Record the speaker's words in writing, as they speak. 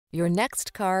Your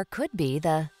next car could be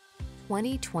the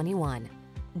 2021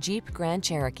 Jeep Grand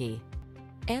Cherokee.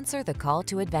 Answer the call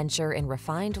to adventure in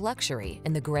refined luxury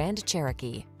in the Grand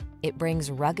Cherokee. It brings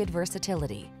rugged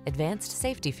versatility, advanced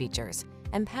safety features,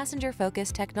 and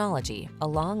passenger-focused technology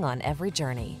along on every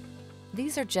journey.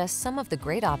 These are just some of the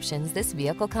great options this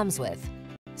vehicle comes with: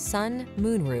 sun,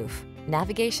 moonroof,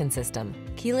 navigation system,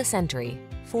 keyless entry,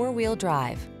 four-wheel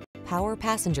drive, power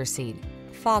passenger seat,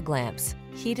 fog lamps,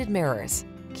 heated mirrors,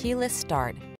 keyless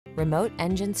start, remote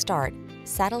engine start,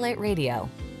 satellite radio.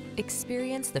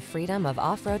 Experience the freedom of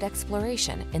off-road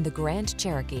exploration in the Grand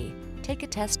Cherokee. Take a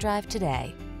test drive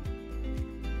today.